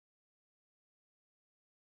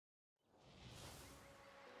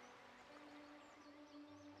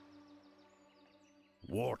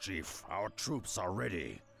War Chief, our troops are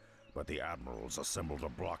ready, but the admirals assembled a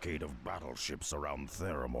blockade of battleships around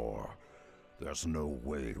Theramore. There's no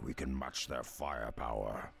way we can match their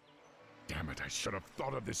firepower. Damn it, I should have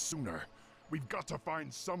thought of this sooner. We've got to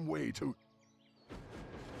find some way to...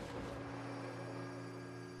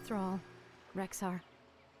 Thrall, Rexxar,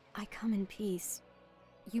 I come in peace.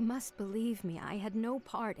 You must believe me, I had no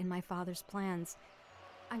part in my father's plans.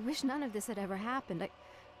 I wish none of this had ever happened.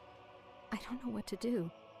 I don't know what to do.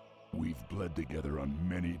 We've bled together on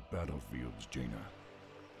many battlefields, Jaina.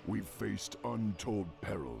 We've faced untold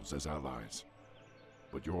perils as allies.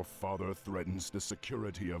 But your father threatens the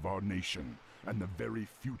security of our nation and the very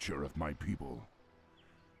future of my people.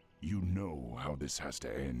 You know how this has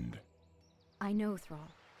to end. I know,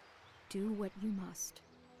 Thrall. Do what you must.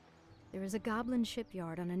 There is a goblin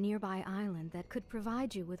shipyard on a nearby island that could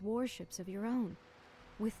provide you with warships of your own.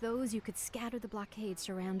 With those, you could scatter the blockade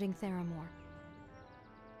surrounding Theramore.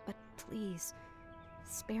 But please,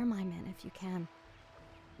 spare my men if you can.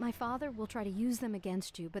 My father will try to use them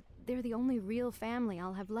against you, but they're the only real family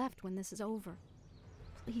I'll have left when this is over.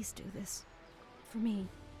 Please do this. For me.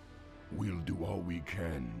 We'll do all we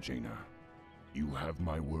can, Jaina. You have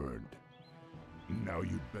my word. Now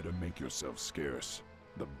you'd better make yourself scarce.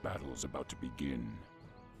 The battle's about to begin.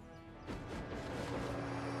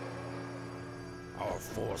 Our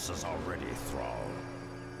forces are ready, Thrall.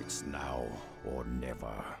 It's now or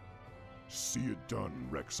never. See it done,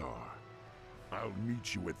 Rexxar. I'll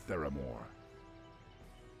meet you at Theramore.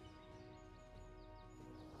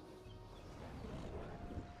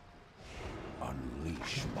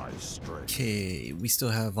 Unleash my strength. Okay, we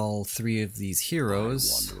still have all three of these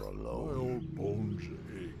heroes. Wander alone. My old bones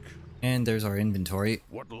ache. And there's our inventory.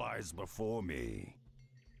 What lies before me?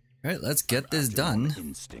 Alright, let's get this Acting on done.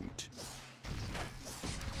 Instinct.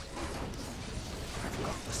 I've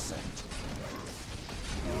got the scent.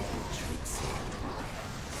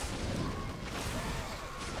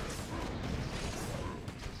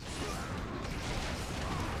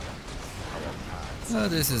 Oh,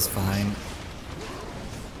 this is fine.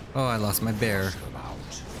 Oh, I lost my bear.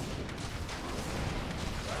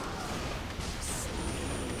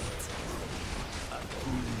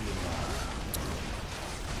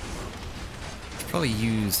 Should probably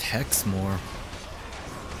use Hex more.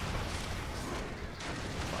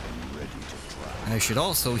 I should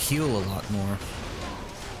also heal a lot more.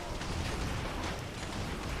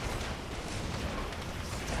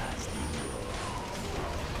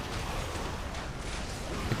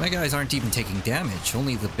 My guys aren't even taking damage,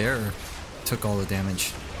 only the bear took all the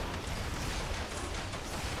damage.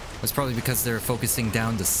 That's probably because they're focusing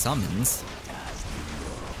down the summons.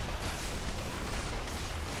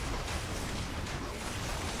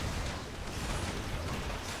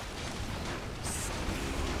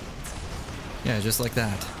 Yeah, just like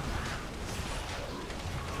that.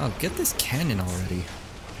 Oh, get this cannon already.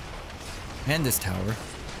 And this tower.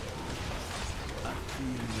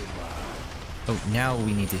 Oh, now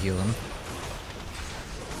we need to heal him.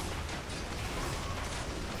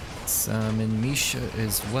 Summon Misha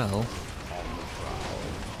as well.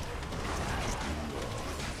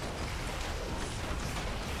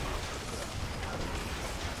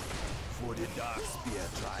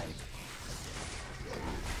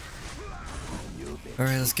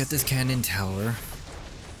 Alright, let's get this cannon tower.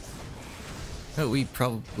 Oh, we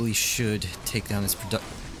probably should take down this product.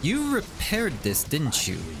 You repaired this, didn't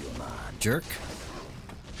you? Jerk.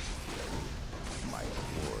 My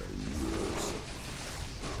core years.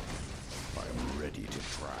 I'm ready to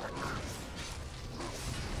track.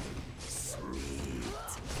 Sweet.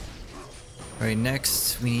 Alright,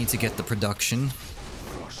 next we need to get the production.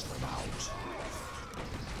 Flush them out.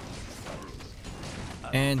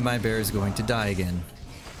 And my bear is going to die again.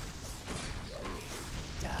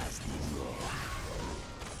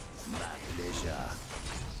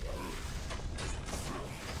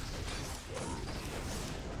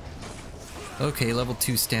 Okay, level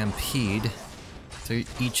 2 Stampede. So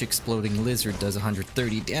each exploding lizard does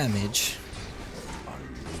 130 damage.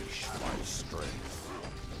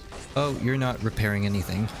 Oh, you're not repairing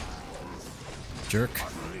anything. Jerk.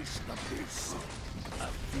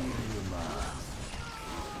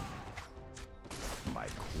 My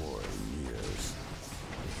core years.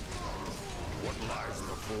 What lies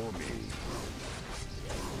before me?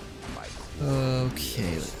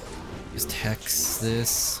 Okay, just hex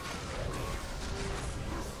this.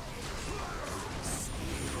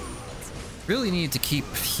 Really need to keep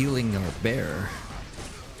healing our bear.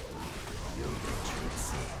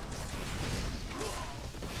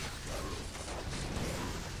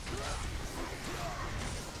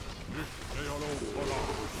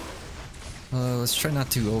 let's try not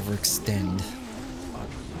to overextend.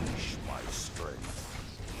 Unleash my strength.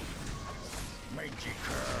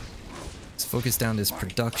 Magiker. Let's focus down this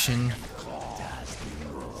production.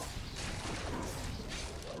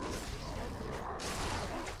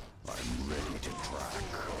 I'm ready to track.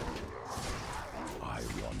 I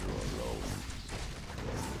wander alone.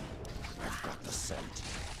 I've got the scent.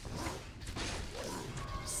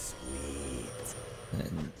 Sweet.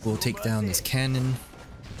 And we'll take down this cannon.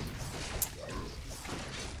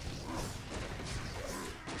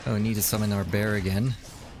 Oh, we need to summon our bear again.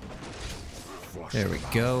 There we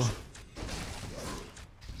go.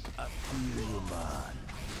 I feel you, man.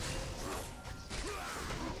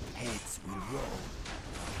 Heads will roll.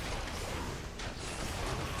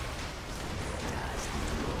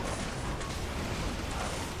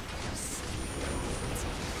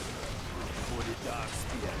 For the dark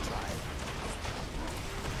spear tribe.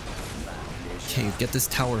 Okay, get this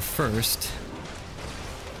tower first.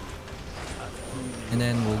 And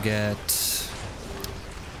then we'll get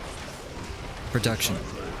production.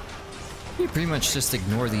 You pretty much just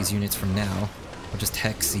ignore these units from now. I'll just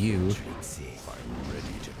hex you. I'm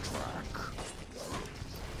ready to track.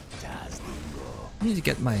 I need to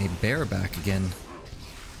get my bear back again.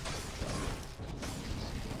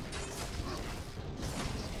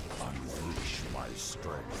 Unleash my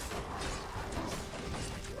strength.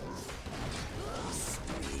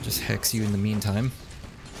 Just hex you in the meantime.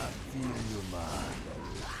 I feel you, man.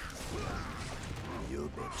 You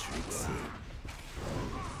be tricksy.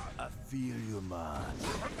 I feel you, man.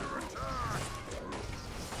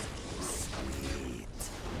 Sweet.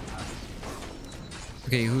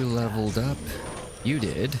 Okay, who leveled up? You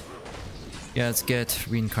did. Yeah, let's get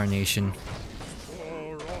reincarnation.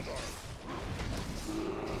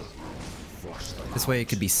 This way it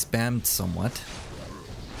could be spammed somewhat.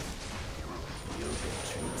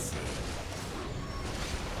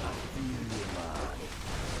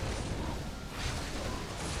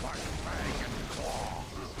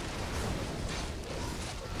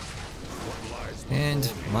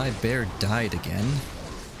 And my bear died again.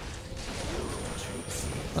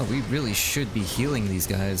 Oh, we really should be healing these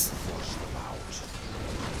guys.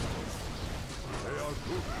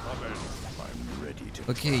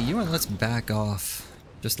 Okay, you know what? Let's back off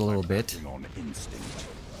just a little bit.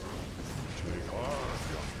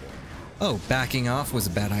 Oh, backing off was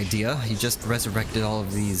a bad idea. He just resurrected all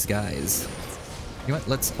of these guys. You know what?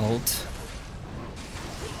 Let's ult.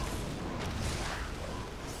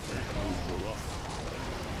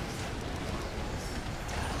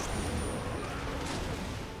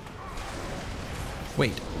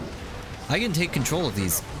 Wait, I can take control of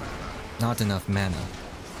these. Not enough mana.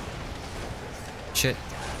 Shit.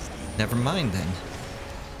 Never mind then.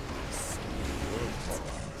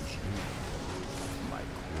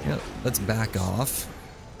 Yeah, let's back off.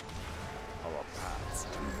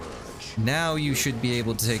 Now you should be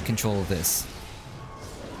able to take control of this.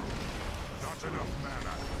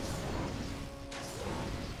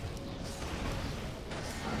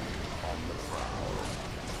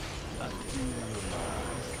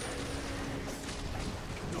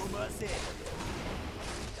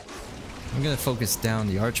 I'm gonna focus down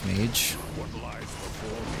the Archmage.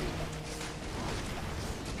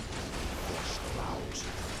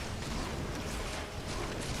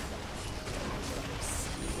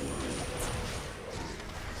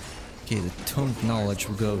 Okay, the Tome of Knowledge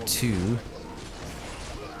will go to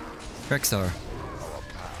Rexxar.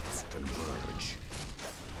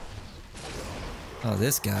 Oh,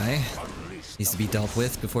 this guy needs to be dealt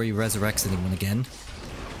with before he resurrects anyone again.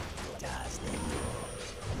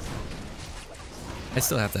 I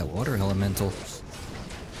still have that water elemental.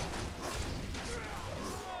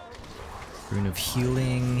 Rune of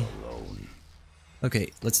Healing. Okay,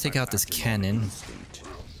 let's take out this cannon.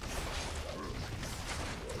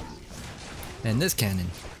 And this cannon.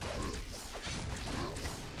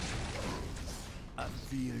 I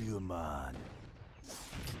feel you, man.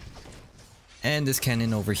 And this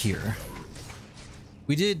cannon over here.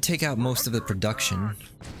 We did take out most of the production.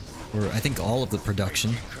 Or I think all of the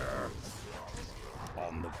production.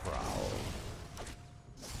 On the prowl.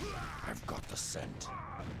 I've got the scent.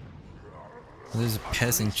 There's a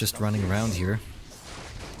peasant just running around here.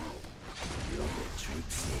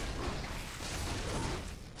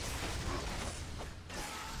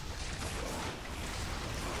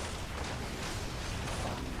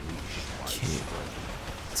 Okay.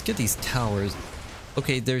 Let's get these towers.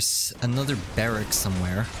 Okay, there's another barrack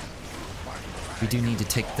somewhere. We do need to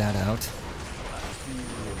take that out.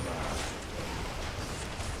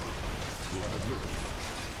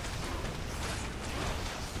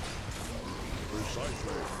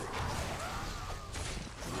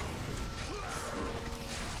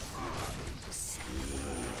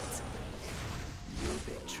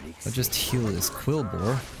 I'll just heal this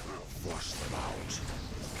Quillbore. Flush them out.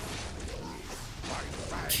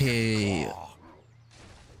 Okay.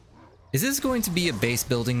 Is this going to be a base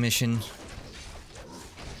building mission?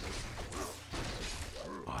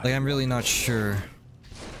 Like, I'm really not sure.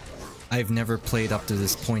 I've never played up to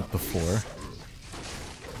this point before.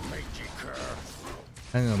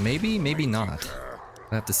 I don't know, maybe, maybe not.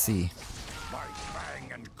 I have to see.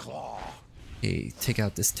 Okay, take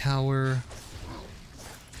out this tower.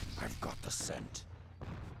 I've got the scent.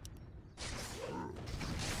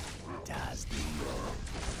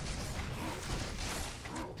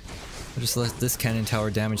 I'll just let this cannon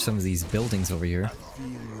tower damage some of these buildings over here.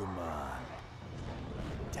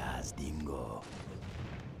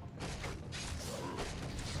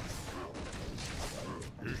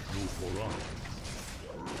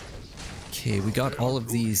 Okay, we got all of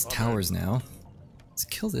these towers now. Let's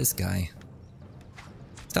kill this guy.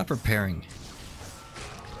 Stop repairing.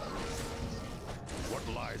 What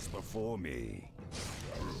lies before me?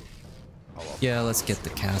 Yeah, let's get the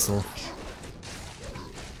castle.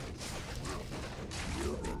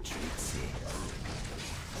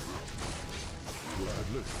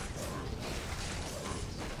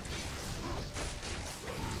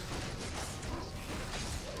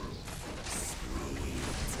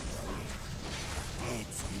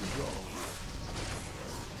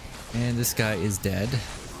 And this guy is dead.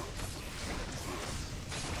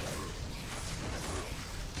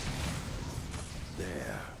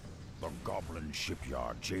 There, the goblin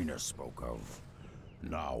shipyard Jaina spoke of.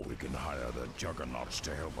 Now we can hire the juggernauts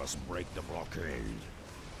to help us break the blockade.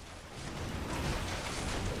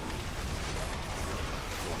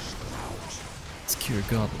 Flush them out. Secure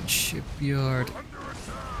goblin shipyard.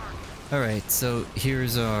 Alright, so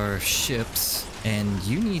here's our ships, and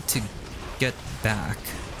you need to get back.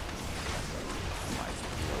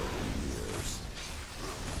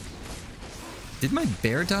 Did my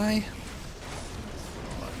bear die?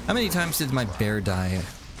 How many times did my bear die?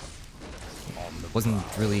 Wasn't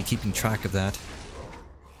really keeping track of that.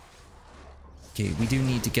 Okay, we do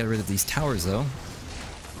need to get rid of these towers though.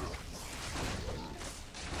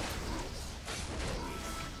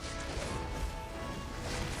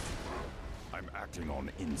 I'm acting on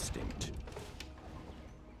instinct.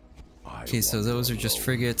 Okay, so those are just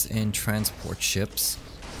frigates and transport ships.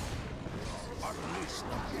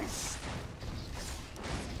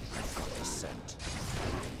 I've got the scent.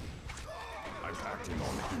 I'm acting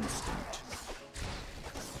on instinct.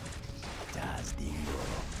 Das Dingo.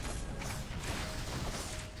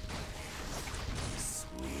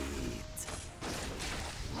 Sweet.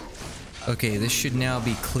 Okay, this should now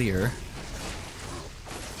be clear.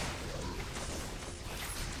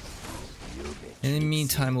 In the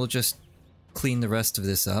meantime, we'll just clean the rest of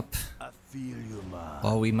this up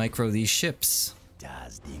while we micro these ships.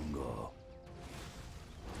 Das Dingo.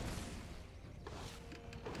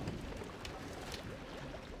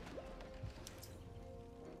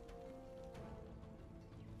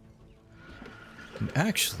 And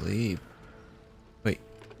actually, wait,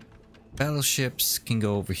 battleships can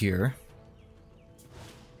go over here.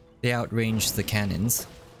 They outrange the cannons.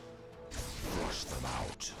 Flush them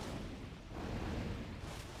out.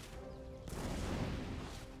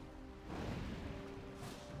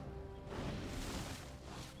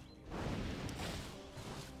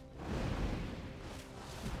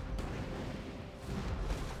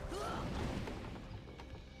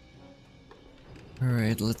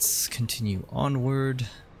 Alright, let's continue onward.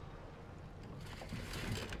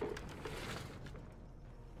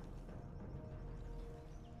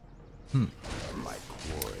 My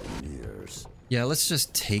quarry nears. Yeah, let's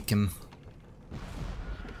just take him.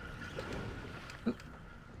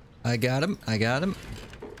 I got him, I got him.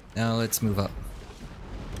 Now let's move up.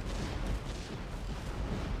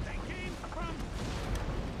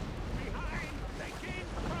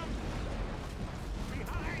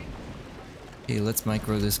 Okay, let's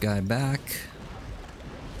micro this guy back.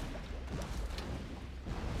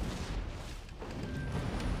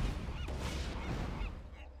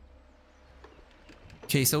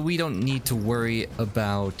 Okay, so we don't need to worry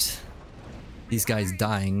about these guys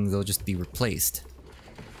dying, they'll just be replaced.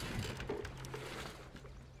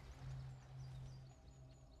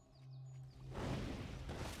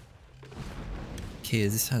 Okay,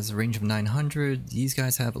 this has a range of 900, these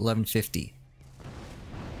guys have 1150.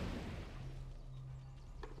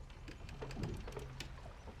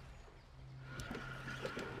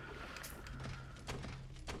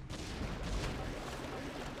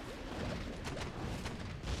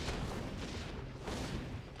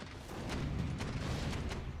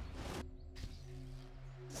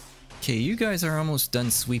 Okay, you guys are almost done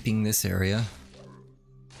sweeping this area.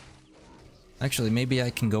 Actually, maybe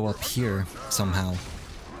I can go up here somehow.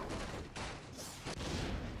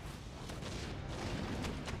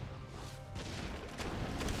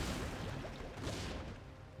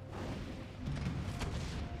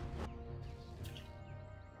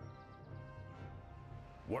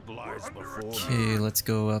 What lies before Okay, let's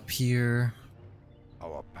go up here.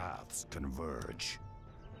 Our paths converge.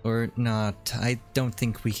 Or not. I don't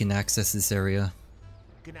think we can access this area.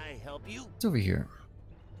 Can I help you? It's over here.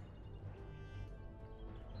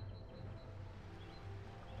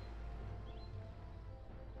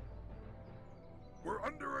 We're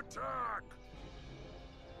under attack!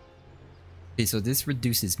 Okay, so this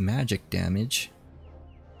reduces magic damage.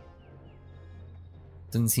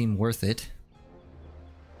 Doesn't seem worth it.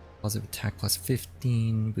 Positive attack plus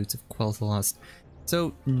 15, boots of Quel'Thalas.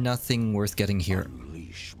 So nothing worth getting here.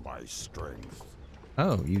 Unleash my strength.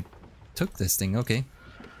 Oh, you took this thing, okay.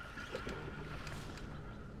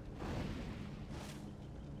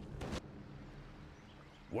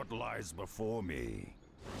 What lies before me?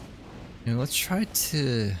 Now let's try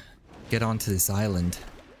to get onto this island.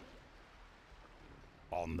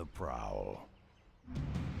 On the prowl.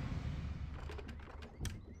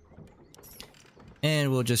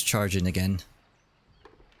 And we'll just charge in again.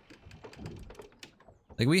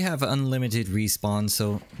 Like, we have unlimited respawn,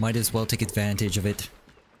 so might as well take advantage of it.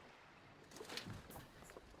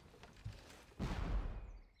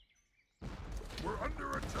 We're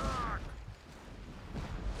under attack!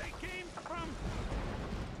 They came from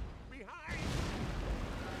behind.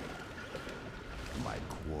 My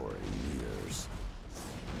quarry nears.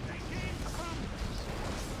 They came from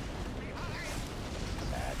behind.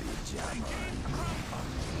 Abijamon.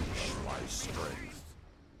 Unleash my strength.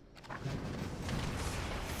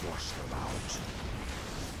 Flush them out.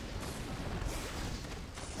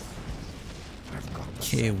 I've got the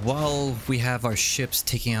Okay, while we have our ships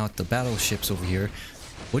taking out the battleships over here,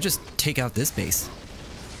 we'll just take out this base.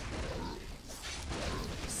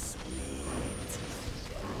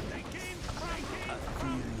 They came from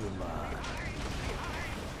Theramore.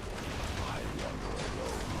 I wander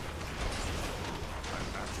alone. I'm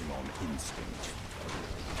acting on instinct.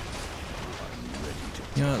 I'm ready to.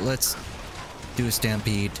 You know what, let's do a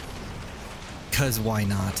stampede. 'Cause why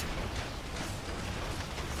not?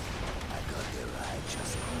 I got the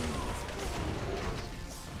righteous move.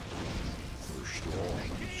 The storm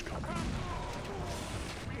is coming.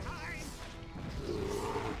 behind.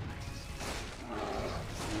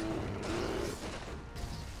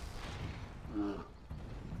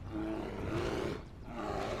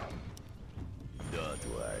 Don't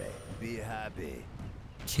worry. Be happy.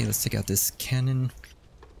 Okay, let's take out this cannon.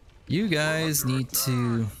 You guys need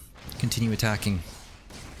to continue attacking.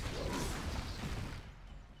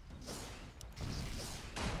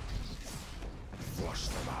 Flush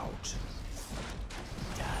them out.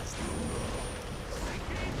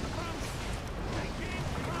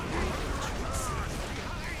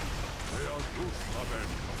 They are good, Aben.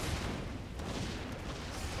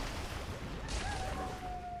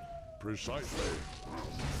 Precisely.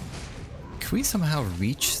 Can we somehow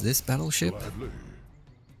reach this battleship? Gladly.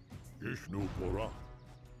 Ishnu Pora.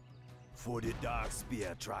 For the Dark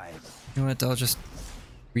Spear tribe. You know what, I'll just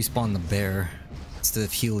respawn the bear instead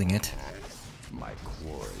of healing it. My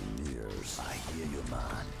quarry nears. I hear you,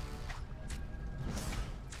 man.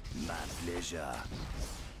 My pleasure.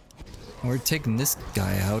 We're taking this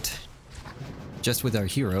guy out just with our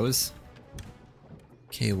heroes.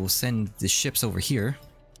 Okay, we'll send the ships over here.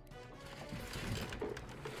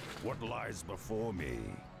 What lies before me?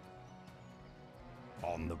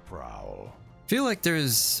 On the prowl. Feel like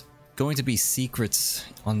there's going to be secrets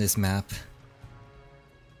on this map.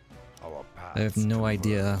 Our paths I have no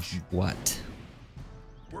idea converge. what.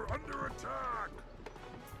 We're under attack!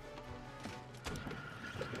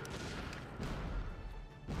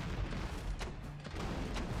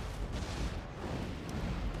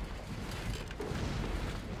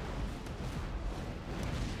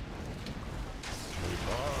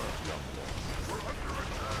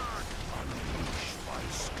 Unleash my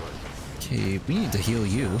strength. Okay, we need to heal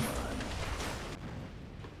you.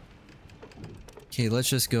 Okay, let's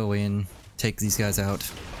just go in, take these guys out.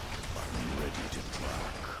 I'm ready to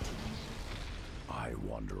track. I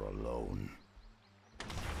wander alone.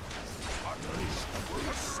 Unleash the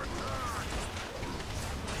beast.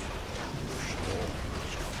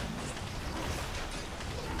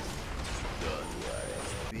 Don't worry.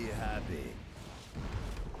 Be happy.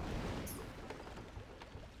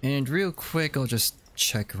 And real quick, I'll just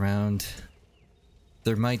check around.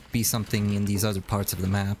 There might be something in these other parts of the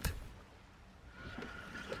map.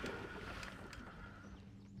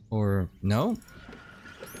 Or no?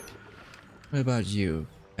 What about you?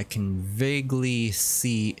 I can vaguely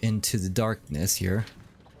see into the darkness here.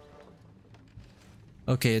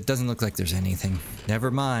 Okay, it doesn't look like there's anything.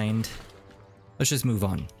 Never mind. Let's just move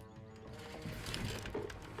on.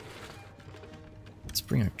 Let's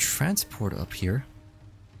bring our transport up here.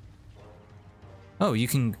 Oh, you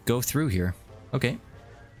can go through here. Okay.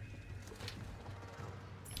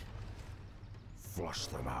 Flush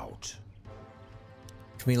them out.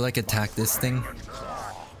 Can we like attack this thing?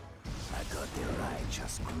 I got the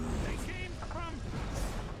righteous groove. They came from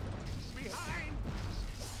behind.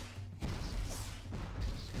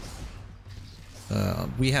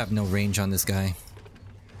 We have no range on this guy.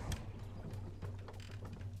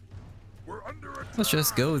 We're under attack. Let's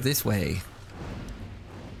just go this way.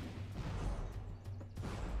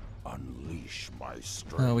 Unleash my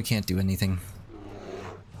strength. Oh, we can't do anything.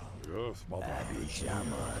 Yes, mother.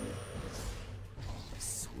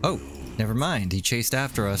 Oh, never mind. He chased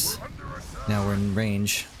after us. Now we're in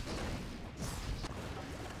range.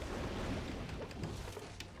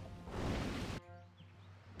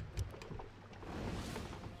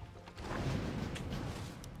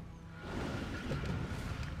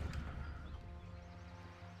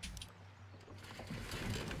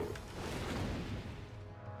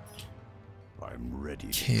 I'm ready.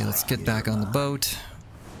 Okay, let's get back on the boat.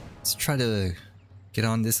 Let's try to get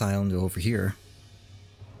on this island over here.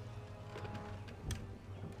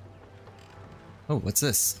 Oh, what's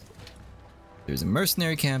this? There's a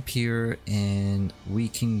mercenary camp here, and we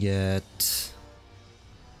can get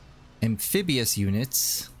amphibious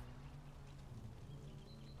units.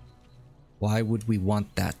 Why would we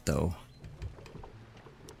want that, though?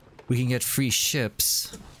 We can get free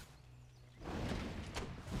ships.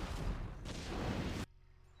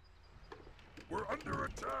 We're under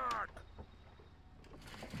attack.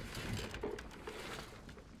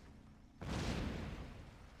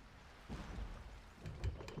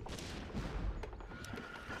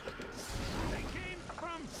 They came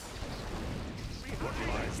from What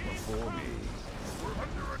lies before me? We're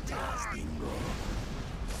under attack.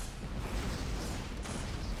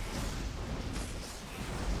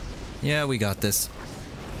 Yeah, we got this.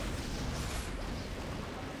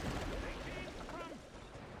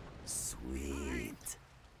 Sweet.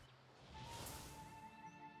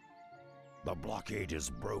 The blockade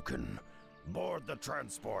is broken. Board the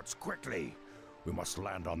transports quickly. We must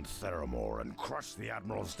land on Theramore and crush the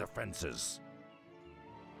Admiral's defenses.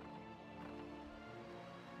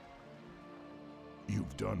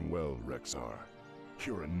 You've done well, Rexxar.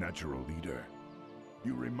 You're a natural leader.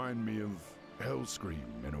 You remind me of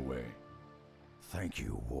Hellscream in a way. Thank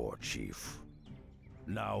you, War Chief.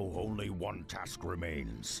 Now only one task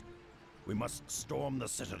remains. We must storm the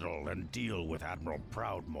Citadel and deal with Admiral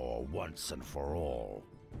Proudmoore once and for all.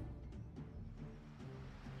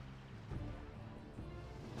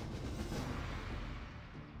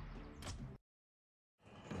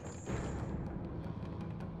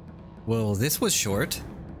 Well, this was short.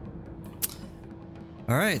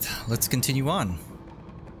 Alright, let's continue on.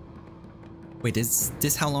 Wait, is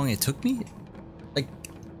this how long it took me? Like,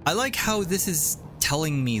 I like how this is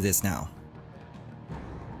telling me this now.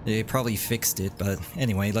 They probably fixed it, but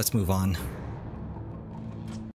anyway, let's move on.